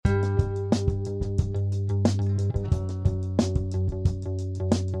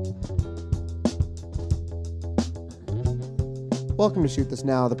Welcome to Shoot This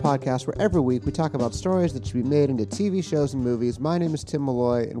Now, the podcast where every week we talk about stories that should be made into TV shows and movies. My name is Tim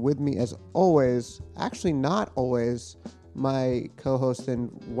Malloy, and with me as always, actually not always, my co-host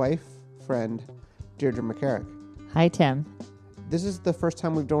and wife friend, Deirdre McCarrick. Hi, Tim. This is the first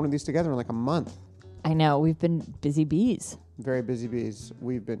time we've done one of these together in like a month. I know, we've been busy bees. Very busy bees.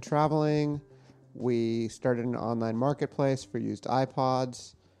 We've been traveling. We started an online marketplace for used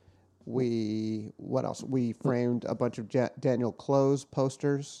iPods. What else? We framed a bunch of Daniel Close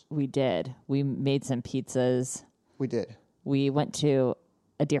posters. We did. We made some pizzas. We did. We went to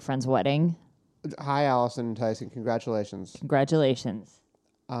a dear friend's wedding. Hi, Allison and Tyson. Congratulations. Congratulations.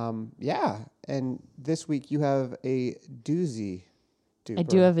 Yeah. And this week you have a doozy. I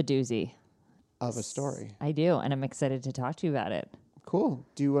do have a doozy. Of a story. I do, and I'm excited to talk to you about it. Cool.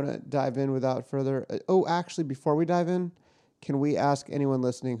 Do you want to dive in without further... actually, before we dive in, can we ask anyone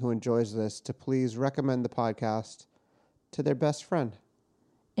listening who enjoys this to please recommend the podcast to their best friend?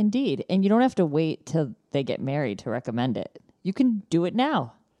 Indeed. And you don't have to wait till they get married to recommend it. You can do it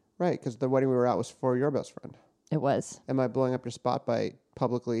now. Right, because the wedding we were at was for your best friend. It was. Am I blowing up your spot by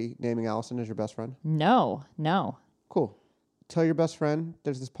publicly naming Allison as your best friend? No. Cool. Tell your best friend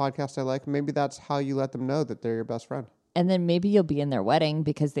there's this podcast I like. Maybe that's how you let them know that they're your best friend. And then maybe you'll be in their wedding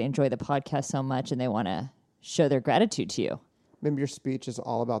because they enjoy the podcast so much and they want to show their gratitude to you. Maybe your speech is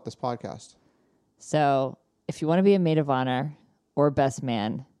all about this podcast. So if you want to be a maid of honor or best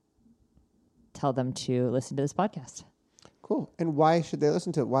man, tell them to listen to this podcast. Cool. And why should they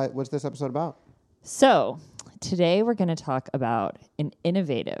listen to it? What's this episode about? So today we're going to talk about an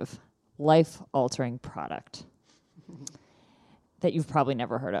innovative, life-altering product that you've probably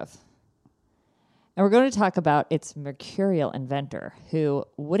never heard of. And we're going to talk about its mercurial inventor who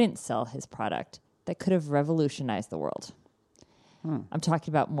wouldn't sell his product that could have revolutionized the world. I'm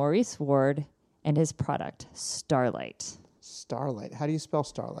talking about Maurice Ward and his product, Starlite. Starlite. How do you spell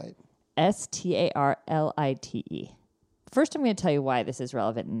Starlite? Starlite. First, I'm going to tell you why this is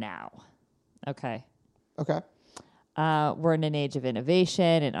relevant now. Okay. We're in an age of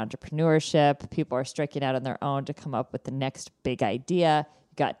innovation and entrepreneurship. People are striking out on their own to come up with the next big idea.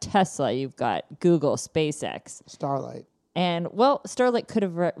 You've got Tesla, you've got Google, SpaceX. Starlite. And, well, Starlite could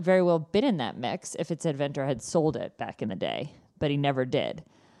have very well been in that mix if its inventor had sold it back in the day, but he never did.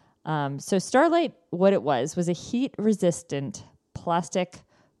 So Starlite, what it was a heat-resistant plastic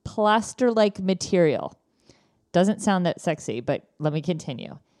plaster-like material. Doesn't sound that sexy, but let me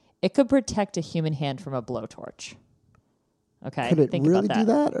continue. It could protect a human hand from a blowtorch. Okay, could it really do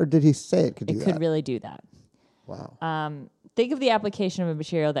that, or did he say it could do that? It could really do that. Wow. Think of the application of a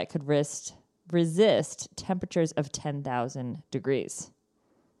material that could resist temperatures of 10,000 degrees.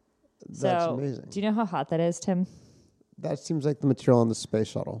 That's amazing. Do you know how hot that is, Tim? That seems like the material on the space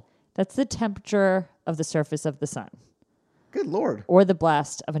shuttle. That's the temperature of the surface of the sun. Good Lord. Or the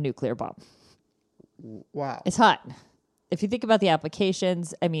blast of a nuclear bomb. Wow. It's hot. If you think about the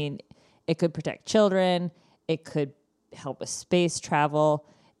applications, I mean, it could protect children. It could help with space travel.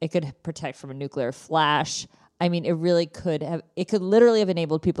 It could protect from a nuclear flash. I mean, it really could have, it could literally have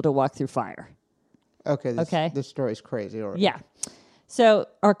enabled people to walk through fire. Okay. This story's crazy already. Yeah. So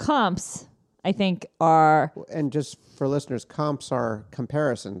our comps, I think, are... And just for listeners, comps are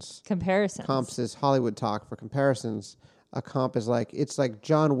comparisons. Comps is Hollywood talk for comparisons. A comp is it's like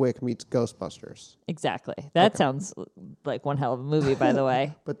John Wick meets Ghostbusters. Exactly. That sounds like one hell of a movie, by the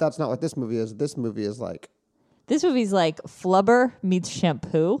way. But that's not what this movie is. This movie is like... This movie's like Flubber meets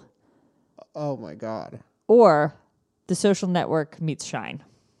Shampoo. Oh, my God. Or The Social Network meets Shine.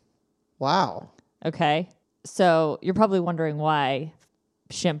 Wow. Okay. So you're probably wondering why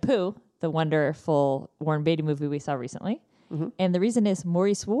Shampoo, the wonderful Warren Beatty movie we saw recently. Mm-hmm. And the reason is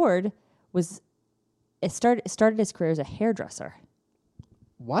Maurice Ward started his career as a hairdresser.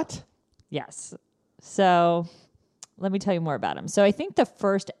 What? Yes. So let me tell you more about him. So I think the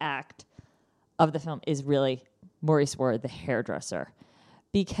first act of the film is really Maurice Ward, the hairdresser,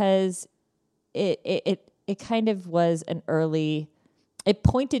 because it kind of was an early... It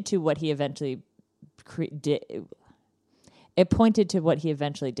pointed to what he eventually did. It pointed to what he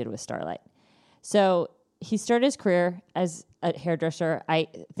eventually did with Starlite. So he started his career as a hairdresser. I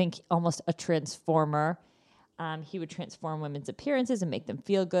think almost a transformer. He would transform women's appearances and make them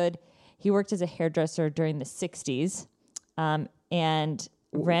feel good. He worked as a hairdresser during the 60s and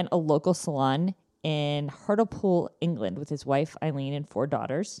ran a local salon in Hartlepool, England, with his wife, Eileen, and 4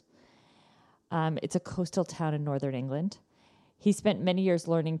 daughters. It's a coastal town in northern England. He spent many years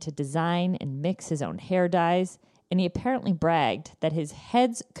learning to design and mix his own hair dyes, and he apparently bragged that his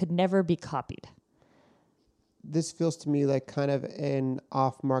heads could never be copied. This feels to me like kind of an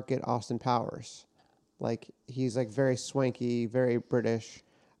off-market Austin Powers. Like he's like very swanky, very British,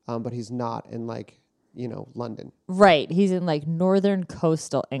 but he's not in like, London. Right. He's in like northern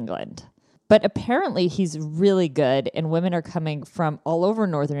coastal England. But apparently he's really good, and women are coming from all over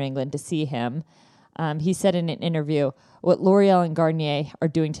northern England to see him. He said in an interview, what L'Oreal and Garnier are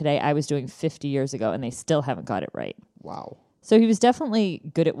doing today, I was doing 50 years ago, and they still haven't got it right. Wow. So he was definitely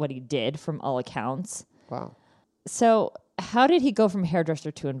good at what he did from all accounts. Wow. So how did he go from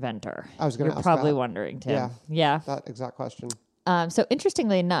hairdresser to inventor? I was going to You're ask probably that. wondering, Tim. Yeah. That exact question. So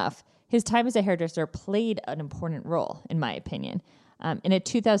interestingly enough, his time as a hairdresser played an important role, in my opinion. In a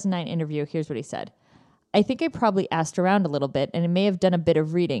 2009 interview, here's what he said. I think I probably asked around a little bit, and I may have done a bit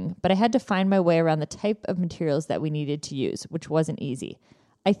of reading, but I had to find my way around the type of materials that we needed to use, which wasn't easy.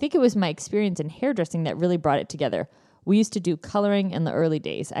 I think it was my experience in hairdressing that really brought it together. We used to do coloring in the early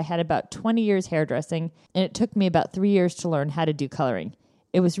days. I had about 20 years hairdressing, and it took me about 3 years to learn how to do coloring.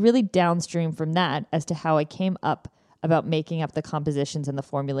 It was really downstream from that as to how I came up about making up the compositions and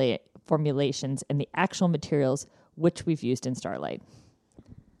the formulations and the actual materials which we've used in Starlight.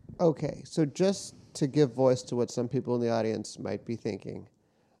 Okay, so just to give voice to what some people in the audience might be thinking,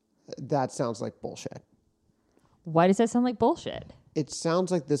 that sounds like bullshit. Why does that sound like bullshit? It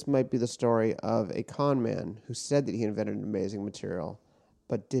sounds like this might be the story of a con man who said that he invented an amazing material,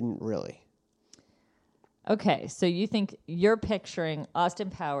 but didn't really. Okay, so you're picturing Austin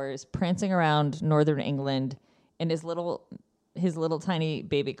Powers prancing around northern England in his little tiny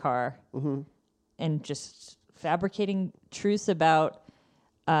baby car, and just fabricating truths about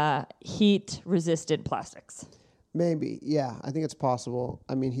heat-resistant plastics. Maybe, yeah. I think it's possible.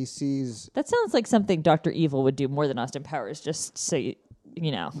 I mean, he sees... That sounds like something Dr. Evil would do more than Austin Powers, just so you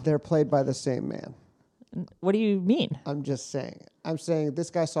know. They're played by the same man. What do you mean? I'm just saying. I'm saying this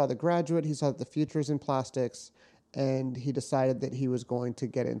guy saw The Graduate, he saw that the future is in plastics, and he decided that he was going to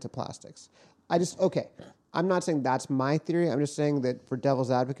get into plastics. I'm not saying that's my theory. I'm just saying that for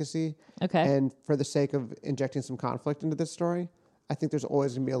devil's advocacy, and for the sake of injecting some conflict into this story, I think there's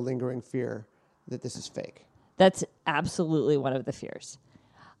always going to be a lingering fear that this is fake. That's absolutely one of the fears.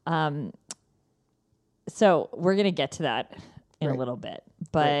 So we're going to get to that in a little bit.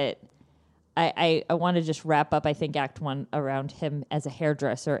 But I want to just wrap up, I think, Act 1 around him as a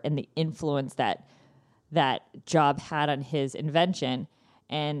hairdresser and the influence that job had on his invention.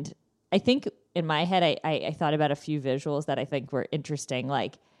 And I think in my head, I thought about a few visuals that I think were interesting.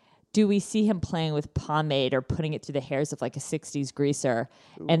 Like, do we see him playing with pomade or putting it through the hairs of like a 60s greaser?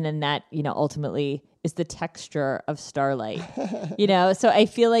 Ooh. And then that, ultimately is the texture of Starlight. So I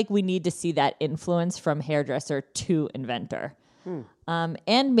feel like we need to see that influence from hairdresser to inventor.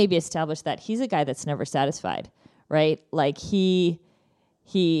 And maybe establish that he's a guy that's never satisfied, right? Like he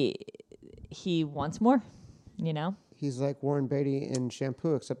wants more, He's like Warren Beatty in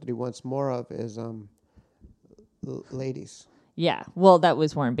Shampoo, except that he wants more of his ladies. Yeah, well, that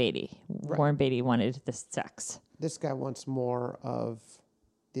was Warren Beatty. Right. Warren Beatty wanted the sex. This guy wants more of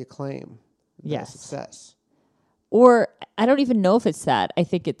the acclaim, the success. Or I don't even know if it's that. I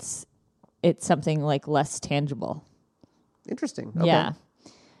think it's something like less tangible. Interesting. Okay. Yeah.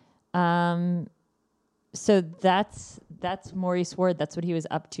 So that's Maurice Ward. That's what he was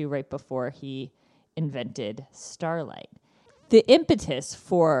up to right before he invented Starlight. The impetus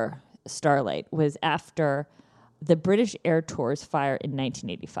for Starlight was after the British Air Tours fire in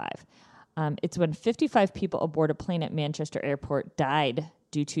 1985. It's when 55 people aboard a plane at Manchester Airport died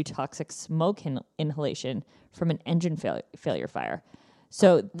due to toxic smoke inhalation from an engine failure fire.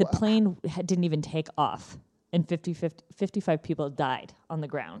 So the plane didn't even take off, and 55 people died on the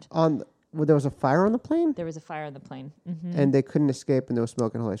ground. There was a fire on the plane? There was a fire on the plane. Mm-hmm. And they couldn't escape, and there was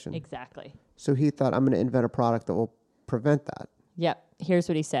smoke inhalation. Exactly. So he thought, I'm going to invent a product that will prevent that. Yep. Here's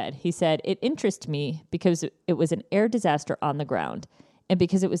what he said. He said, it interests me because it was an air disaster on the ground, and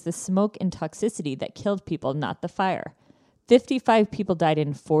because it was the smoke and toxicity that killed people, not the fire. 55 people died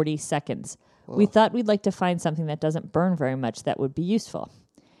in 40 seconds. Whoa. We thought we'd like to find something that doesn't burn very much that would be useful.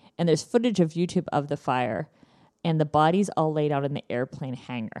 And there's footage of YouTube of the fire, and the bodies all laid out in the airplane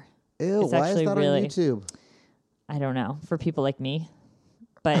hangar. Ew, why is that on YouTube? I don't know, for people like me.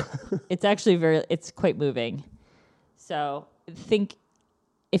 But it's actually it's quite moving. So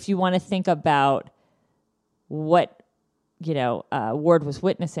if you want to think about what, Ward was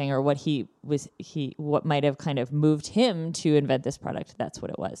witnessing, or what what might have kind of moved him to invent this product, that's what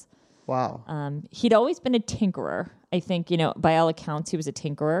it was. Wow. He'd always been a tinkerer. I think, by all accounts, he was a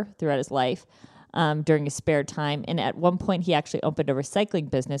tinkerer throughout his life. During his spare time. And at one point, he actually opened a recycling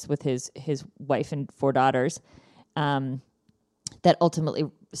business with his wife and 4 daughters that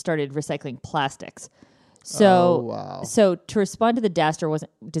ultimately started recycling plastics. So, wow. so to respond to the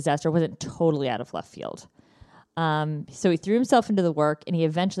disaster wasn't totally out of left field. So he threw himself into the work, and he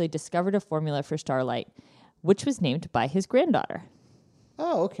eventually discovered a formula for Starlight, which was named by his granddaughter.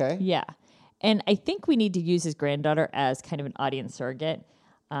 Oh, okay. Yeah. And I think we need to use his granddaughter as kind of an audience surrogate.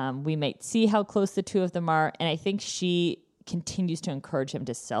 We might see how close the two of them are. And I think she continues to encourage him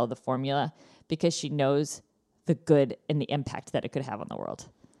to sell the formula because she knows the good and the impact that it could have on the world.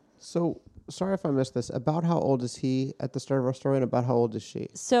 So, sorry if I missed this. About how old is he at the start of our story, and about how old is she?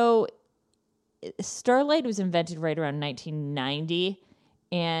 So Starlight was invented right around 1990,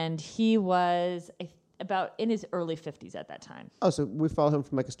 and he was about in his early 50s at that time. Oh, so we follow him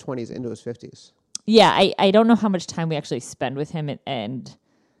from like his 20s into his 50s. Yeah, I don't know how much time we actually spend with him, and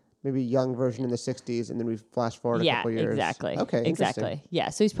Maybe young version in the 60s, and then we flash forward a couple years. Exactly. Okay, exactly. Yeah,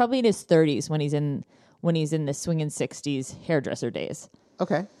 so he's probably in his 30s when he's in the swinging 60s hairdresser days.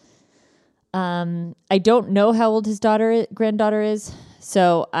 Okay. I don't know how old his granddaughter is,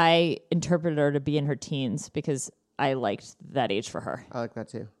 so I interpreted her to be in her teens because I liked that age for her. I like that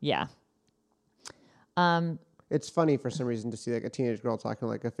too. Yeah. It's funny for some reason to see like a teenage girl talking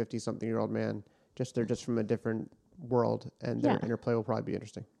like a 50-something-year-old man. They're just from a different world, and their interplay will probably be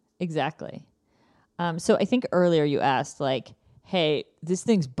interesting. Exactly. So I think earlier you asked, like, hey, this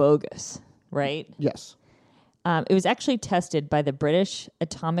thing's bogus, right? Yes. It was actually tested by the British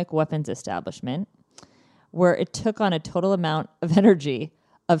Atomic Weapons Establishment, where it took on a total amount of energy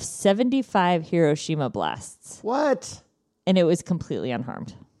of 75 Hiroshima blasts. What? And it was completely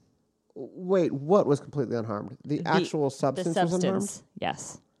unharmed. Wait, what was completely unharmed? The actual substance was unharmed?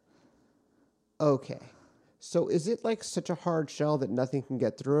 Yes. Okay. So is it like such a hard shell that nothing can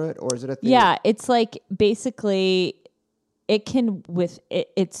get through it, or is it a thing? Yeah, it's like basically it can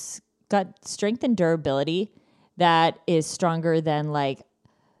it's got strength and durability that is stronger than like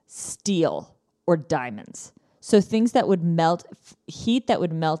steel or diamonds. So things that would melt, heat that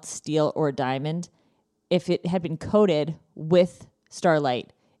would melt steel or diamond, if it had been coated with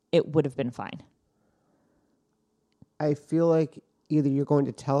Starlight, it would have been fine. I feel like either you're going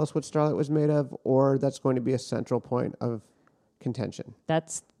to tell us what Starlight was made of, or that's going to be a central point of contention.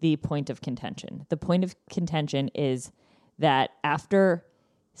 That's the point of contention. The point of contention is that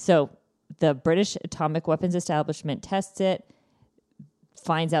so the British Atomic Weapons Establishment tests it,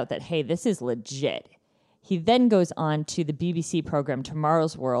 finds out that, hey, this is legit. He then goes on to the BBC program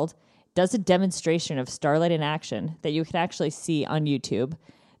Tomorrow's World, does a demonstration of Starlight in action that you can actually see on YouTube.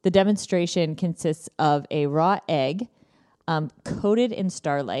 The demonstration consists of a raw egg coated in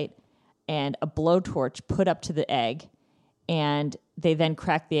Starlight and a blowtorch put up to the egg, and they then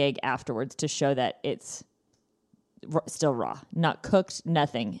crack the egg afterwards to show that it's still raw, not cooked,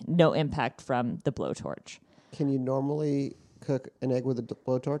 nothing, no impact from the blowtorch. Can you normally cook an egg with a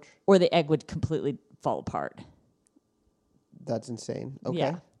blowtorch? Or the egg would completely fall apart. That's insane. Okay.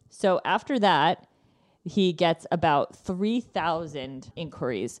 Yeah. So after that, he gets about 3,000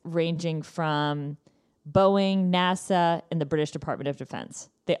 inquiries ranging from Boeing, NASA, and the British Department of Defense.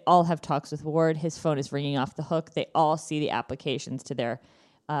 They all have talks with Ward. His phone is ringing off the hook. They all see the applications to their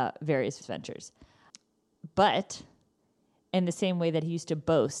various ventures. But in the same way that he used to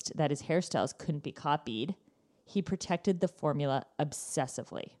boast that his hairstyles couldn't be copied, he protected the formula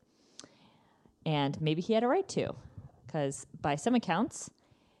obsessively. And maybe he had a right to, because by some accounts,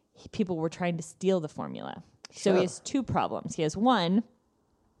 people were trying to steal the formula. Sure. So he has two problems. He has one,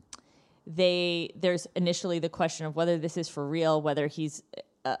 there's initially the question of whether this is for real, whether he's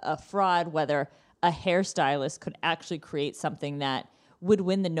a fraud, whether a hairstylist could actually create something that would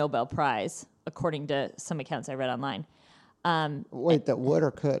win the Nobel Prize, according to some accounts I read online. Wait, that would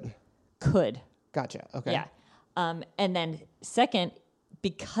or could? Could. Gotcha. Okay. Yeah. And then second,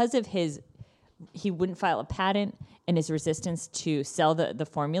 because of he wouldn't file a patent and his resistance to sell the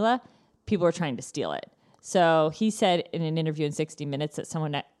formula, people were trying to steal it. So he said in an interview in 60 Minutes that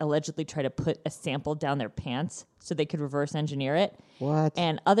someone allegedly tried to put a sample down their pants so they could reverse engineer it. What?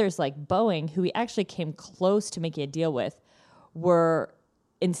 And others like Boeing, who he actually came close to making a deal with,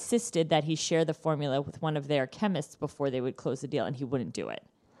 insisted that he share the formula with one of their chemists before they would close the deal, and he wouldn't do it.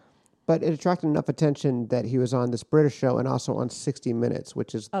 But it attracted enough attention that he was on this British show and also on 60 Minutes,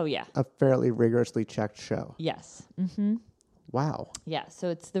 which is a fairly rigorously checked show. Yes. Mm-hmm. Wow. Yeah, so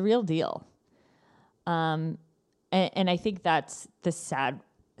it's the real deal. And I think that's the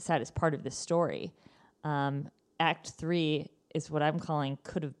saddest part of this story. Act 3 is what I'm calling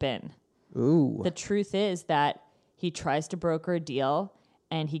could have been. Ooh. The truth is that he tries to broker a deal,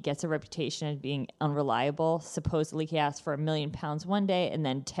 and he gets a reputation of being unreliable. Supposedly, he asked for £1 million one day and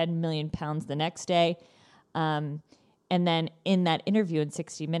then £10 million the next day. And And then in that interview in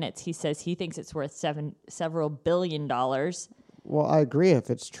 60 Minutes, he says he thinks it's worth several $billion. Well, I agree if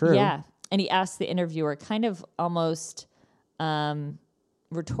it's true. Yeah. And he asked the interviewer kind of almost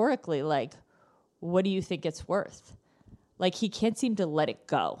rhetorically, like, what do you think it's worth? Like, he can't seem to let it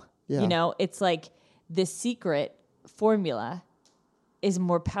go. Yeah. You know, it's like the secret formula is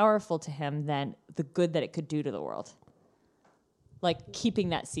more powerful to him than the good that it could do to the world. Like, keeping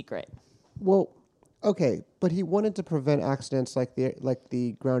that secret. Well, okay, but he wanted to prevent accidents like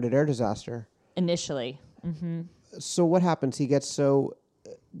the grounded air disaster. Initially. So what happens? He gets so...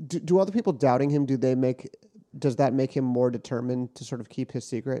 Do other people doubting him, does that make him more determined to sort of keep his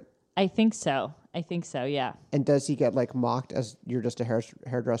secret? I think so, yeah. And does he get like mocked as you're just a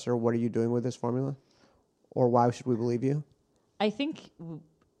hairdresser? What are you doing with this formula? Or why should we believe you? I think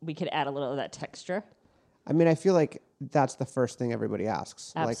we could add a little of that texture. I mean, I feel like that's the first thing everybody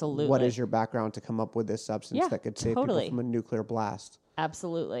asks. Absolutely. Like, what is your background to come up with this substance that could save people from a nuclear blast?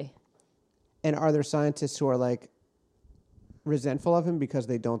 Absolutely. And are there scientists who are like resentful of him because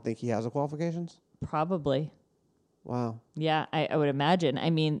they don't think he has the qualifications? Probably. Wow. Yeah, I would imagine. I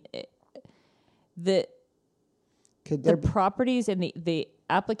mean, the properties and the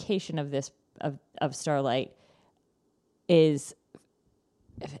application of this of Starlight is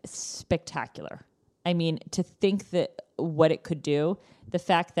spectacular. I mean, to think that what it could do, the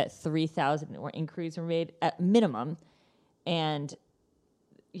fact that 3,000 inquiries were made at minimum, and,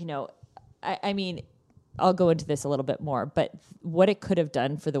 you know, I mean, I'll go into this a little bit more, but what it could have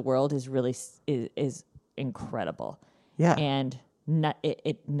done for the world is really is incredible. Yeah. And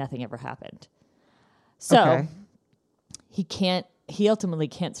nothing ever happened. So he ultimately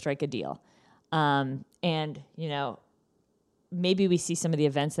can't strike a deal. And, you know, maybe we see some of the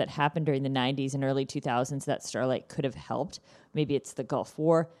events that happened during the 90s and early 2000s that Starlight could have helped. Maybe it's the Gulf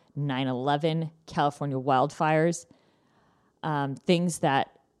War, 9/11, California wildfires, things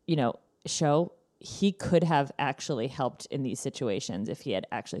that, you know, show he could have actually helped in these situations if he had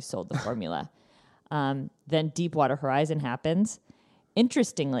actually sold the formula. Then Deepwater Horizon happens.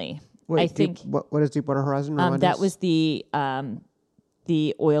 Interestingly, Wait, I think what is Deepwater Horizon? that was the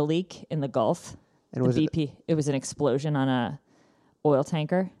oil leak in the Gulf. And the was BP. It was an explosion on a oil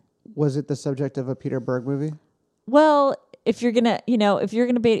tanker. Was it the subject of a Peter Berg movie? Well, if you're gonna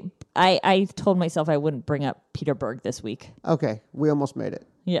be, I told myself I wouldn't bring up Peter Berg this week. Okay, we almost made it.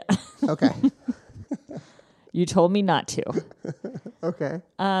 Yeah. Okay. You told me not to. Okay.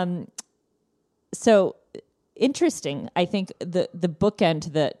 So interesting. I think the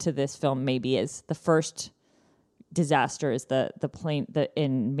bookend to this film maybe is the first disaster is the plane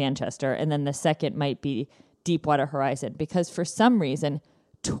in Manchester, and then the second might be Deepwater Horizon, because for some reason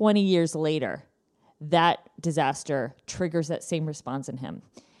 20 years later that disaster triggers that same response in him,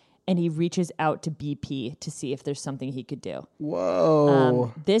 and he reaches out to BP to see if there's something he could do.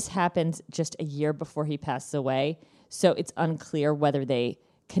 Whoa. This happens just a year before he passes away, so it's unclear whether they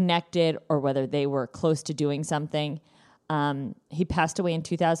connected or whether they were close to doing something. He passed away in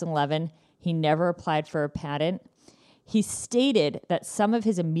 2011. He never applied for a patent. He stated that some of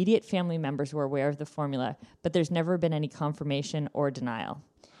his immediate family members were aware of the formula, but there's never been any confirmation or denial.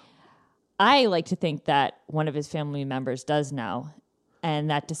 I like to think that one of his family members does know, and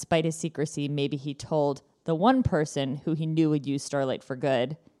that despite his secrecy, maybe he told the one person who he knew would use Starlight for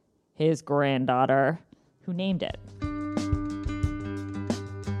good, his granddaughter, who named it.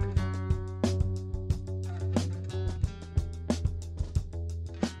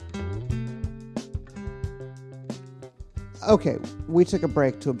 Okay, we took a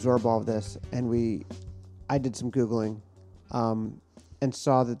break to absorb all of this, and I did some Googling and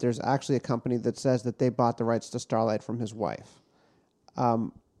saw that there's actually a company that says that they bought the rights to Starlight from his wife.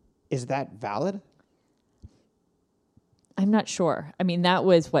 Is that valid? I'm not sure. I mean, that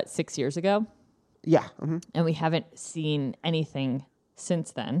was, 6 years ago? Yeah. Mm-hmm. And we haven't seen anything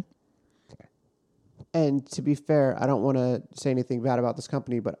since then. And to be fair, I don't want to say anything bad about this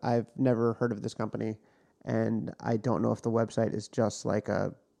company, but I've never heard of this company, and I don't know if the website is just like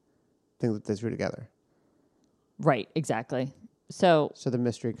a thing that they threw together. Right, exactly. So the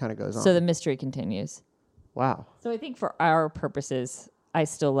mystery kind of goes on. So the mystery continues. Wow. So I think for our purposes, I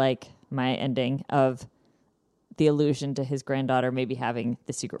still like my ending of the allusion to his granddaughter maybe having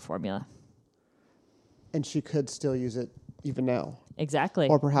the secret formula. And she could still use it even now. Exactly.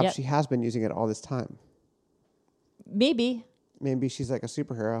 Or perhaps she has been using it all this time. Maybe. Maybe she's like a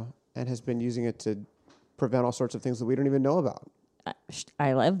superhero and has been using it to prevent all sorts of things that we don't even know about.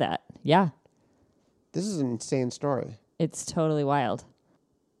 I love that. Yeah. This is an insane story. It's totally wild.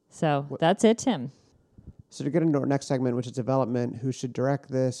 So that's it, Tim. So to get into our next segment, which is development, who should direct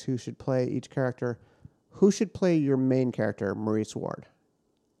this, who should play each character, Who should play your main character, Maurice Ward?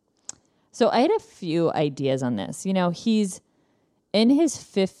 So I had a few ideas on this. You know, he's in his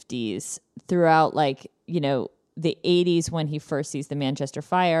 50s throughout, like, you know, the 80s when he first sees the Manchester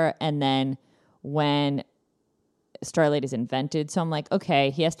Fire, and then when Starlight is invented. So I'm like, okay,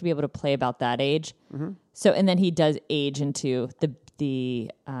 he has to be able to play about that age. So, and then he does age into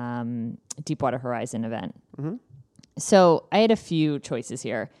the Deepwater Horizon event. So I had a few choices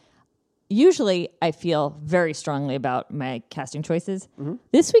here. Usually I feel very strongly about my casting choices.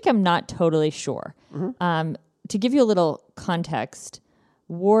 This week I'm not totally sure. To give you a little context,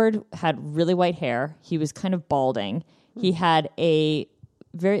 Ward had really white hair. He was kind of balding. He had a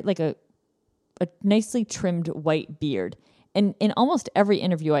very, like a nicely trimmed white beard. And in almost every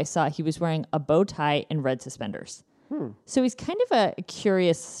interview I saw, he was wearing a bow tie and red suspenders. So he's kind of a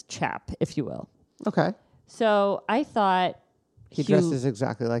curious chap, if you will. Okay. So I thought He dresses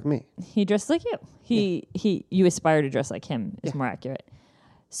exactly like me. he dressed like you. You aspire to dress like him is more accurate.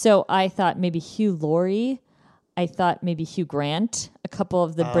 So I thought maybe Hugh Laurie. I thought maybe Hugh Grant, a couple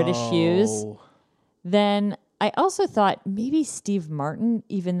of the British Hughs. Then I also thought maybe Steve Martin,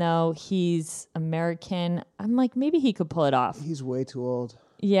 even though he's American. I'm like, maybe he could pull it off. He's way too old.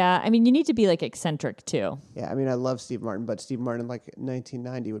 Yeah, I mean, you need to be like eccentric too. Yeah, I mean, I love Steve Martin, but Steve Martin like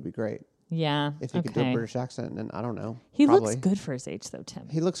 1990 would be great Yeah, if he could do a British accent. And I don't know. He probably. looks good for his age, though, Tim.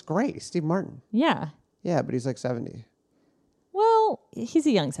 He looks great, Steve Martin. Yeah. Yeah, but he's like 70. Well, he's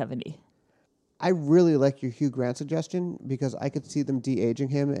a young 70. I really like your Hugh Grant suggestion because I could see them de-aging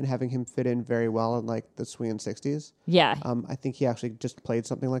him and having him fit in very well in like the swinging 60s. Yeah. I think he actually just played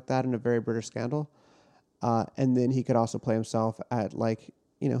something like that in A Very British Scandal. And then he could also play himself at like,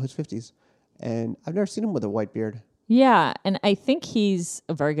 you know, his 50s. And I've never seen him with a white beard. Yeah, and I think he's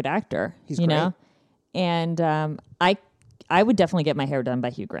a very good actor. He's you great. know? And I would definitely get my hair done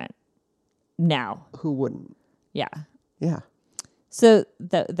by Hugh Grant. Now. Who wouldn't? Yeah. Yeah. So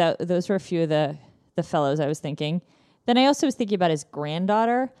those were a few of the fellows I was thinking. Then I also was thinking about his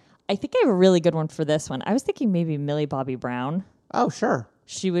granddaughter. I think I have a really good one for this one. I was thinking maybe Millie Bobby Brown. Oh, sure.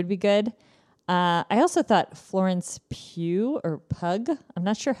 She would be good. I also thought Florence Pugh or Pug. I'm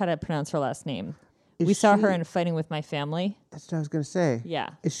not sure how to pronounce her last name. We saw her in Fighting with My Family. That's what I was going to say.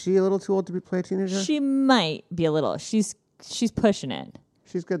 Yeah. Is she a little too old to play a teenager? She might be a little. She's pushing it.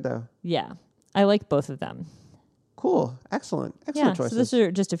 She's good, though. Yeah. I like both of them. Cool. Excellent. Yeah, Excellent choices. so those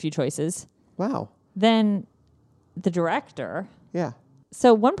are just a few choices. Wow. Then the director. Yeah.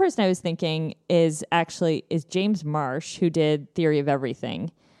 So one person I was thinking is James Marsh, who did Theory of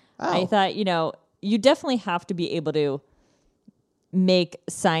Everything. Oh. I thought, you know, you definitely have to be able to make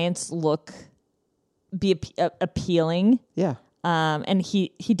science be appealing. Yeah. And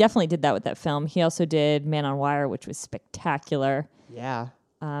he definitely did that with that film. He also did Man on Wire, which was spectacular. Yeah.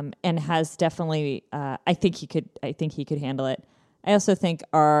 And has definitely, I think he could handle it. I also think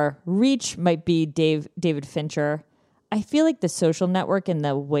our reach might be David Fincher. I feel like The Social Network and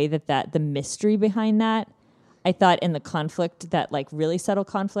the way that the mystery behind that, I thought in the conflict, that like really subtle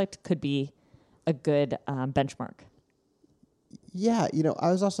conflict could be a good benchmark. Yeah. You know,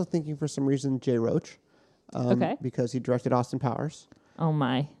 I was also thinking for some reason Jay Roach. Okay. Because he directed Austin Powers. Oh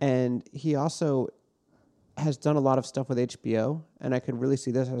my. And he also has done a lot of stuff with HBO, and I could really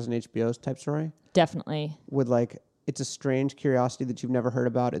see this as an HBO type story. Definitely. With like, it's a strange curiosity that you've never heard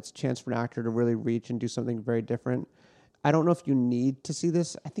about. It's a chance for an actor to really reach and do something very different. I don't know if you need to see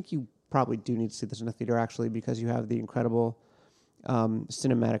this. I think you probably do need to see this in a theater, actually, because you have the incredible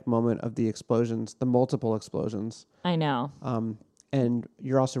cinematic moment of the explosions, the multiple explosions. I know. And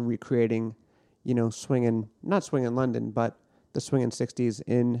you're also recreating, you know, not swinging London, but the swinging 60s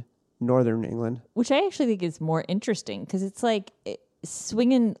in northern England. Which I actually think is more interesting because it's like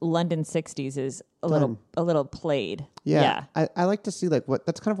swinging London 60s is a little played. Yeah. I like to see like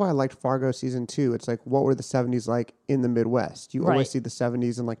that's kind of why I liked Fargo season 2. It's like, what were the 70s like in the Midwest? You always see the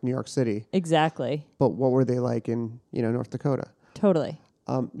 70s in like New York City. Exactly. But what were they like in, you know, North Dakota? Totally.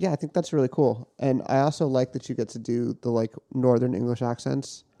 Yeah, I think that's really cool. And I also like that you get to do the like northern English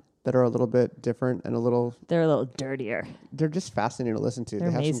accents that are a little bit different and they're a little dirtier. They're just fascinating to listen to. They're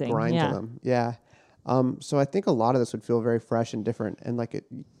they have amazing. some grind to them. Yeah. So I think a lot of this would feel very fresh and different. And like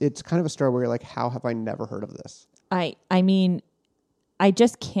it's kind of a story where you're like, how have I never heard of this? I mean, I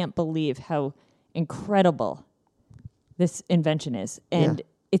just can't believe how incredible this invention is. And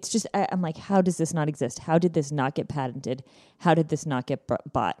it's just, I'm like, how does this not exist? How did this not get patented? How did this not get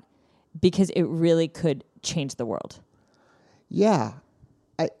bought? Because it really could change the world. Yeah.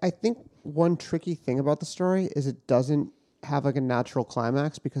 I think one tricky thing about the story is it doesn't have like a natural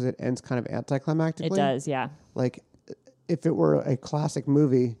climax because it ends kind of anticlimactically. It does, yeah. Like if it were a classic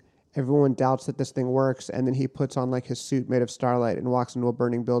movie everyone doubts that this thing works, and then he puts on like his suit made of starlight and walks into a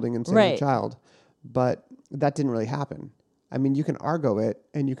burning building and saves a Right. child. But that didn't really happen. I mean, you can argue it,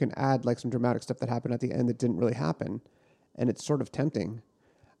 and you can add like some dramatic stuff that happened at the end that didn't really happen, and it's sort of tempting.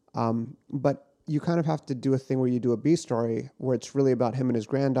 But you kind of have to do a thing where you do a B story where it's really about him and his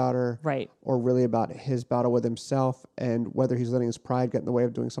granddaughter, Right. or really about his battle with himself and whether he's letting his pride get in the way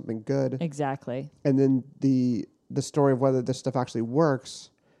of doing something good. Exactly. And then the story of whether this stuff actually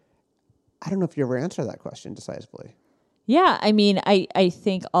works. I don't know if you ever answer that question decisively. Yeah, I mean, I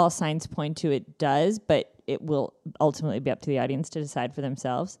think all signs point to it does, but it will ultimately be up to the audience to decide for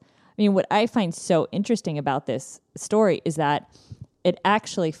themselves. I mean, what I find so interesting about this story is that it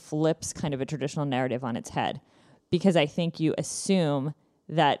actually flips kind of a traditional narrative on its head, because I think you assume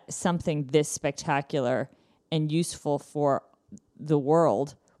that something this spectacular and useful for the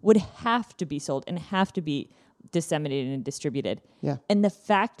world would have to be sold and have to be disseminated and distributed. Yeah. And the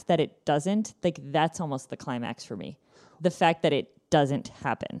fact that it doesn't, like, that's almost the climax for me. The fact that it doesn't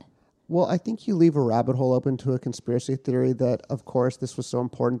happen. Well, I think you leave a rabbit hole open to a conspiracy theory that, of course, this was so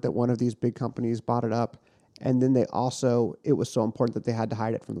important that one of these big companies bought it up. And then it was so important that they had to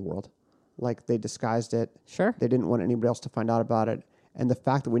hide it from the world. Like, they disguised it. Sure. They didn't want anybody else to find out about it. And the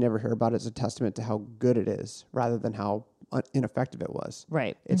fact that we never hear about it is a testament to how good it is rather than how ineffective it was.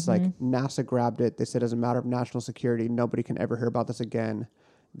 Right. It's like NASA grabbed it. They said as a matter of national security, nobody can ever hear about this again.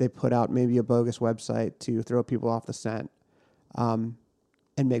 They put out maybe a bogus website to throw people off the scent and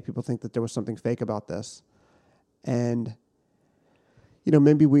make people think that there was something fake about this. And, you know,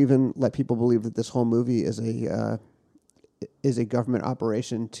 maybe we even let people believe that this whole movie is a government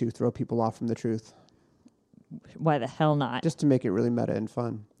operation to throw people off from the truth. Why the hell not? Just to make it really meta and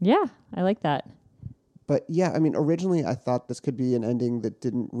fun. Yeah, I like that. But yeah, I mean, originally I thought this could be an ending that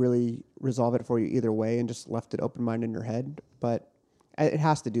didn't really resolve it for you either way and just left it open-minded in your head. But it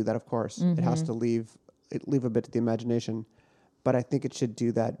has to do that, of course. Mm-hmm. It has to leave a bit to the imagination. But I think it should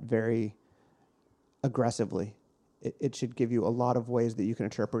do that very aggressively. It should give you a lot of ways that you can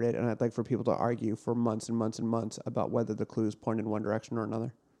interpret it. And I'd like for people to argue for months and months and months about whether the clues point in one direction or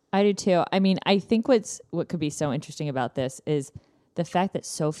another. I do too. I mean, I think what could be so interesting about this is the fact that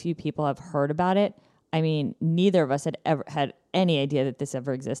so few people have heard about it. I mean, neither of us had ever had any idea that this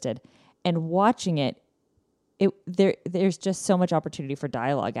ever existed. And watching it, there's just so much opportunity for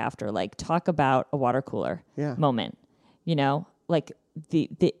dialogue after. Like, talk about a water cooler moment. You know, like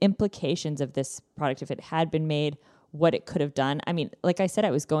the implications of this product, if it had been made, what it could have done. I mean, like I said,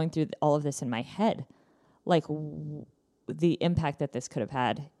 I was going through all of this in my head. Like, the impact that this could have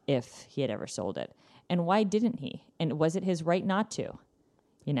had if he had ever sold it. And why didn't he? And was it his right not to?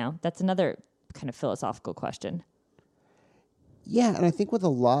 You know, that's another kind of philosophical question. Yeah, and I think with a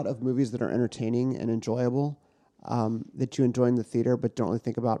lot of movies that are entertaining and enjoyable, that you enjoy in the theater but don't really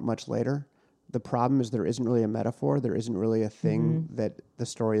think about much later, the problem is there isn't really a metaphor. There isn't really a thing that the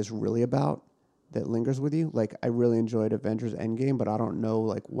story is really about that lingers with you. Like, I really enjoyed Avengers Endgame, but I don't know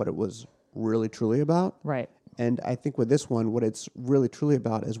like what it was really truly about. Right. And I think with this one, what it's really truly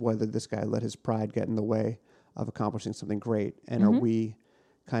about is whether this guy let his pride get in the way of accomplishing something great. And are we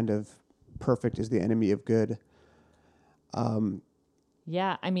kind of perfect is the enemy of good?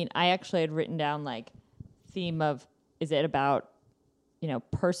 Yeah. I mean, I actually had written down like theme of, is it about, you know,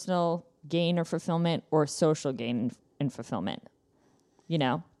 personal gain or fulfillment or social gain and fulfillment? You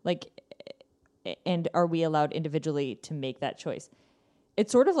know, like, and are we allowed individually to make that choice?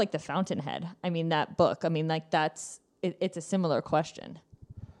 It's sort of like The Fountainhead. I mean, that book. I mean, like, it's a similar question.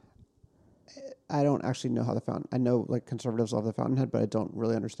 I don't actually know how I know like conservatives love The Fountainhead, but I don't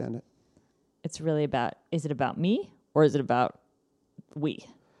really understand it. It's really about, is it about me or is it about we?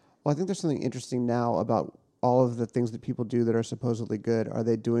 Well, I think there's something interesting now about all of the things that people do that are supposedly good. Are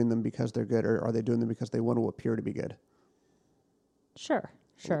they doing them because they're good, or are they doing them because they want to appear to be good? Sure.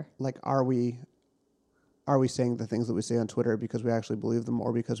 Like, are we saying the things that we say on Twitter because we actually believe them,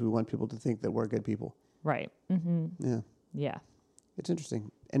 or because we want people to think that we're good people? Right. Mm-hmm. Yeah. It's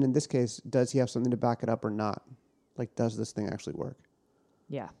interesting. And in this case, does he have something to back it up or not? Like, does this thing actually work?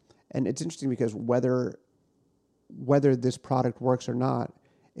 Yeah. And it's interesting because whether this product works or not,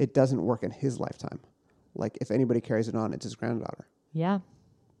 it doesn't work in his lifetime. Like, if anybody carries it on, it's his granddaughter. Yeah.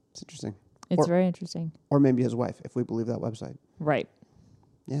 It's interesting. It's very interesting. Or maybe his wife, if we believe that website. Right.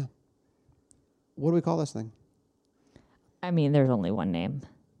 Yeah. What do we call this thing? I mean, there's only one name.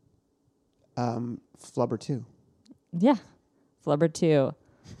 Flubber 2. Yeah. Flubber 2.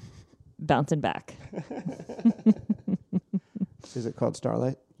 Bouncing back. Is it called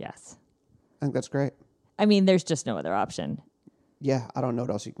Starlight? Yes. I think that's great. I mean, there's just no other option. Yeah, I don't know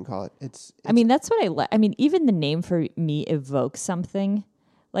what else you can call it. It's I mean, that's what I like. I mean, even the name for me evokes something.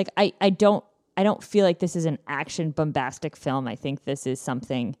 like I don't feel like this is an action bombastic film. I think this is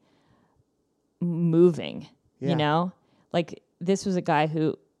something moving. Yeah. You know, like this was a guy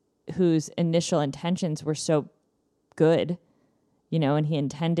whose initial intentions were so good, you know, and he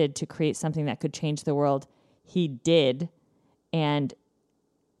intended to create something that could change the world. He did, and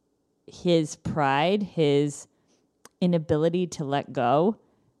his pride, his inability to let go,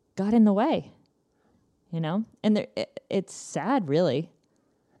 got in the way. You know, and it's sad, really.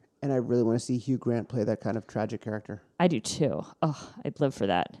 And I really want to see Hugh Grant play that kind of tragic character. I do too. Oh, I'd live for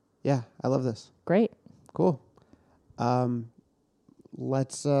that. Yeah, I love this. Great. Cool.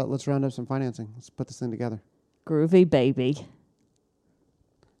 Let's round up some financing. Let's put this thing together. Groovy baby.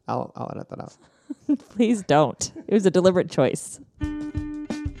 I'll edit that out. Please don't. It was a deliberate choice.